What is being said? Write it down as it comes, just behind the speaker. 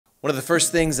One of the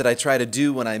first things that I try to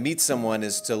do when I meet someone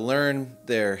is to learn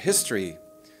their history.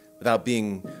 Without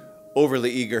being overly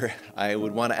eager, I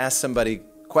would want to ask somebody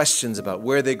questions about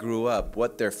where they grew up,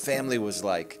 what their family was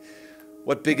like,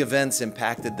 what big events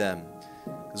impacted them.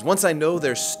 Because once I know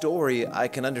their story, I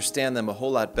can understand them a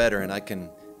whole lot better and I can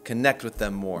connect with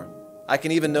them more. I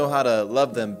can even know how to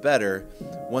love them better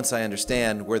once I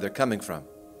understand where they're coming from.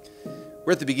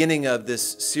 We're at the beginning of this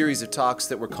series of talks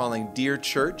that we're calling Dear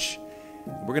Church.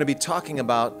 We're going to be talking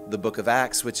about the book of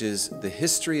Acts, which is the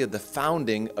history of the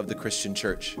founding of the Christian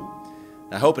church.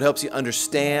 I hope it helps you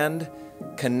understand,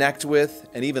 connect with,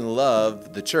 and even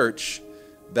love the church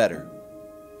better.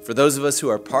 For those of us who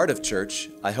are part of church,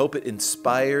 I hope it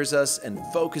inspires us and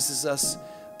focuses us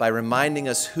by reminding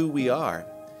us who we are.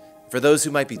 For those who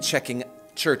might be checking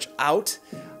church out,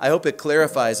 I hope it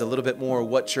clarifies a little bit more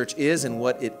what church is and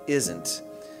what it isn't.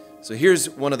 So here's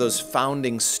one of those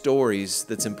founding stories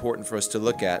that's important for us to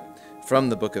look at from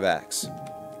the book of Acts.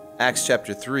 Acts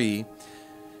chapter 3,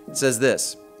 it says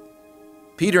this: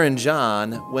 Peter and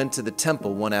John went to the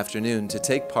temple one afternoon to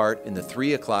take part in the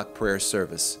 3 o'clock prayer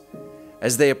service.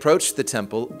 As they approached the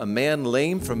temple, a man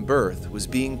lame from birth was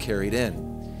being carried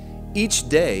in. Each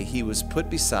day he was put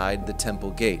beside the temple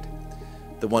gate,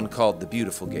 the one called the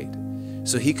Beautiful Gate,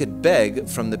 so he could beg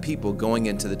from the people going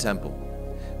into the temple.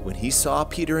 When he saw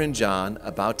Peter and John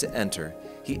about to enter,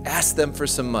 he asked them for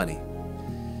some money.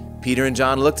 Peter and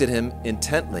John looked at him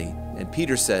intently, and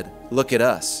Peter said, "Look at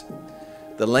us."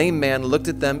 The lame man looked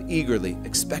at them eagerly,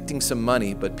 expecting some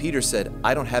money, but Peter said,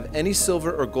 "I don't have any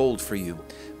silver or gold for you,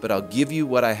 but I'll give you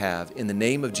what I have. In the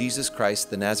name of Jesus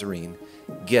Christ the Nazarene,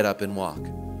 get up and walk."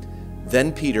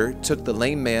 Then Peter took the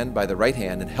lame man by the right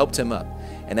hand and helped him up.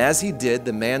 And as he did,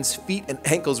 the man's feet and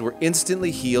ankles were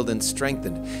instantly healed and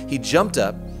strengthened. He jumped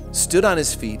up, stood on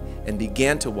his feet, and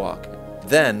began to walk.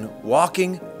 Then,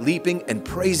 walking, leaping, and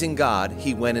praising God,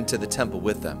 he went into the temple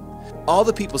with them. All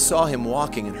the people saw him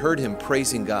walking and heard him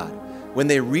praising God. When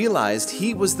they realized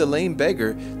he was the lame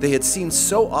beggar they had seen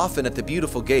so often at the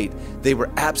Beautiful Gate, they were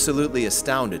absolutely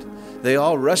astounded. They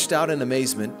all rushed out in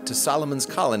amazement to Solomon's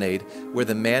colonnade, where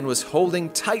the man was holding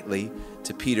tightly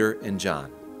to Peter and John.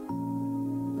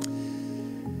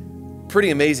 Pretty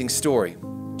amazing story.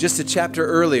 Just a chapter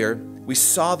earlier, we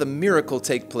saw the miracle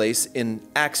take place in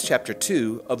Acts chapter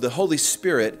 2 of the Holy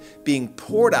Spirit being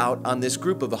poured out on this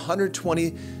group of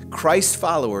 120 Christ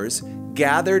followers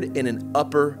gathered in an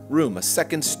upper room, a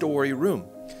second-story room.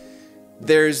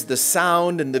 There's the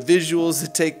sound and the visuals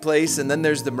that take place, and then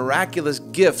there's the miraculous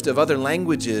gift of other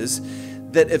languages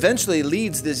that eventually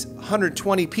leads this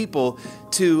 120 people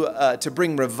to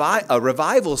bring a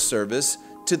revival service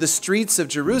to the streets of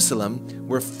Jerusalem,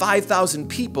 where 5,000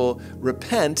 people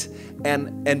repent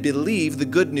and believe the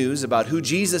good news about who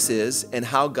Jesus is and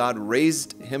how God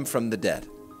raised him from the dead.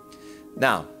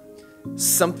 Now,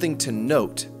 something to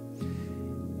note: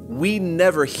 we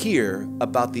never hear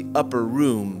about the upper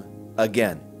room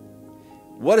again.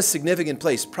 What a significant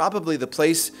place. Probably the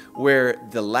place where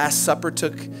the Last Supper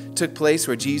took place,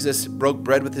 where Jesus broke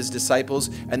bread with his disciples,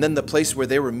 and then the place where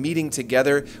they were meeting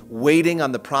together, waiting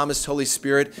on the promised Holy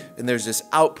Spirit, and there's this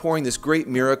outpouring, this great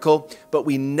miracle, but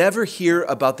we never hear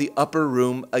about the upper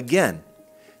room again.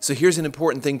 So here's an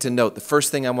important thing to note. The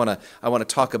first thing I want to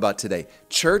talk about today.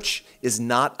 Church is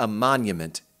not a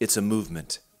monument, it's a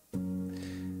movement.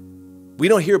 We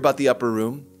don't hear about the upper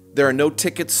room. There are no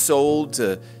tickets sold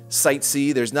to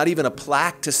sightsee. There's not even a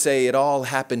plaque to say it all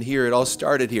happened here, it all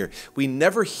started here. We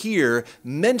never hear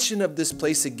mention of this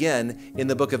place again in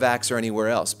the book of Acts or anywhere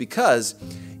else, because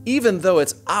even though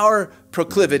it's our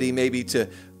proclivity maybe to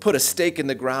put a stake in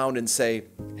the ground and say,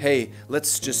 hey,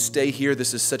 let's just stay here,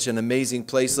 this is such an amazing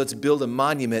place, let's build a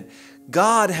monument,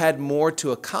 God had more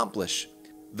to accomplish.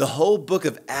 The whole book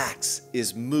of Acts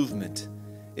is movement.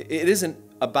 It isn't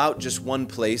about just one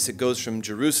place. It goes from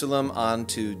Jerusalem on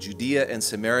to Judea and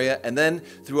Samaria, and then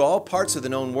through all parts of the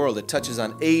known world. It touches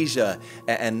on Asia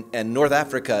and North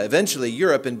Africa, eventually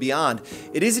Europe and beyond.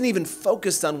 It isn't even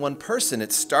focused on one person.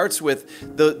 It starts with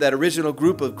that original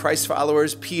group of Christ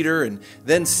followers, Peter, and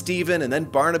then Stephen, and then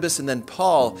Barnabas, and then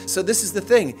Paul. So this is the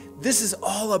thing. This is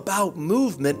all about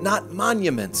movement, not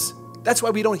monuments. That's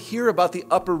why we don't hear about the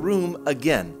upper room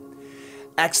again.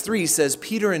 Acts 3 says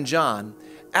Peter and John,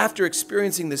 after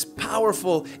experiencing this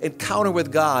powerful encounter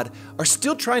with God, are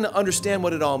still trying to understand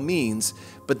what it all means,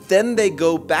 but then they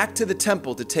go back to the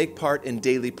temple to take part in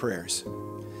daily prayers.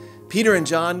 Peter and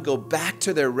John go back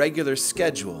to their regular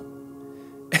schedule.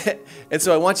 And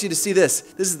so I want you to see this.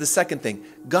 This is the second thing.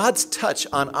 God's touch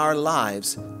on our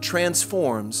lives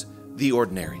transforms the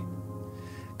ordinary.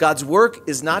 God's work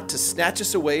is not to snatch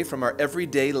us away from our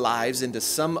everyday lives into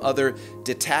some other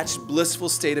detached, blissful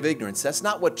state of ignorance. That's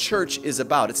not what church is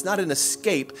about. It's not an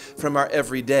escape from our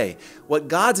everyday. What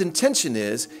God's intention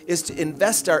is to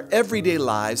invest our everyday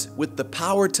lives with the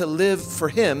power to live for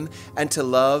Him and to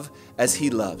love as He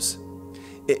loves.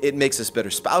 It makes us better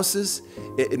spouses.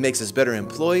 It makes us better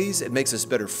employees. It makes us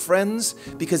better friends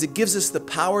because it gives us the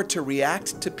power to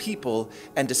react to people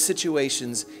and to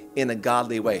situations in a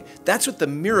godly way. That's what the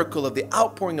miracle of the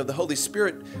outpouring of the Holy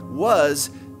Spirit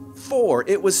was for.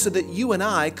 It was so that you and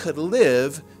I could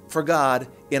live for God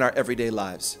in our everyday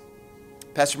lives.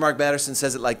 Pastor Mark Batterson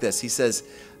says it like this. He says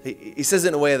it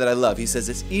in a way that I love. He says,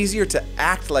 it's easier to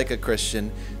act like a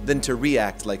Christian than to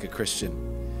react like a Christian.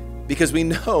 Because we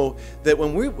know that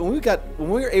when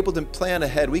we're able to plan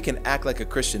ahead, we can act like a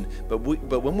Christian. But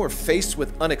when we're faced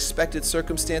with unexpected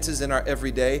circumstances in our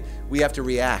everyday, we have to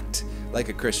react like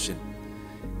a Christian.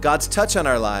 God's touch on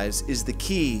our lives is the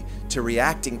key to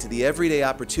reacting to the everyday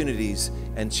opportunities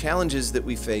and challenges that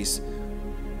we face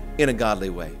in a godly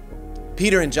way.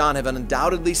 Peter and John have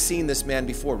undoubtedly seen this man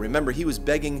before. Remember, he was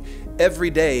begging every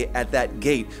day at that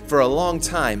gate for a long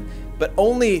time, but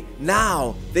only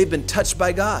now they've been touched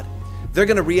by God. They're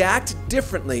going to react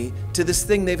differently to this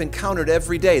thing they've encountered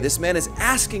every day. This man is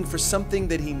asking for something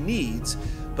that he needs,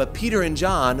 but Peter and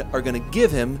John are going to give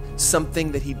him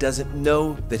something that he doesn't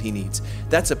know that he needs.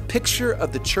 That's a picture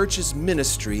of the church's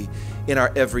ministry in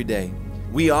our everyday.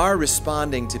 We are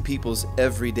responding to people's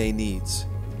everyday needs,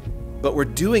 but we're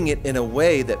doing it in a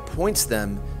way that points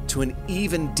them to an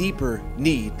even deeper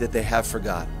need that they have for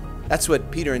God. That's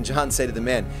what Peter and John say to the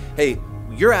man. Hey,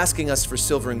 you're asking us for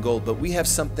silver and gold, but we have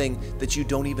something that you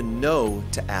don't even know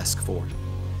to ask for.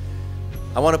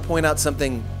 I want to point out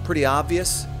something pretty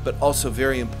obvious, but also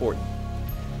very important.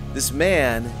 This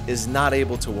man is not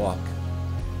able to walk,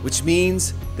 which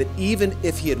means that even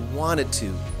if he had wanted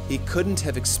to, he couldn't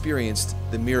have experienced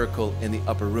the miracle in the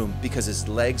upper room because his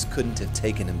legs couldn't have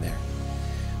taken him there.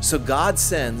 So God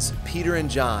sends Peter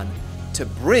and John to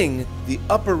bring the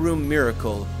upper room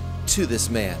miracle to this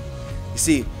man. You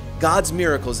see, God's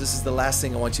miracles, this is the last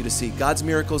thing I want you to see. God's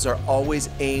miracles are always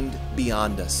aimed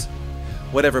beyond us.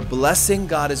 Whatever blessing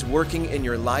God is working in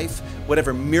your life,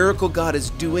 whatever miracle God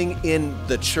is doing in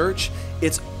the church,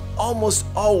 it's almost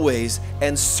always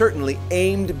and certainly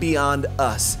aimed beyond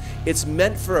us. It's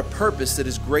meant for a purpose that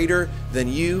is greater than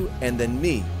you and than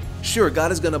me. Sure,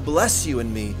 God is going to bless you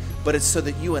and me, but it's so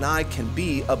that you and I can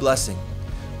be a blessing.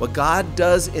 What God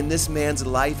does in this man's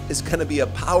life is going to be a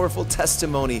powerful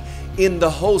testimony in the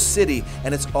whole city,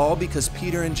 and it's all because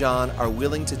Peter and John are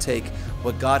willing to take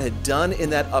what God had done in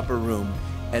that upper room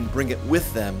and bring it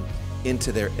with them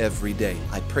into their everyday.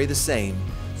 I pray the same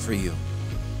for you.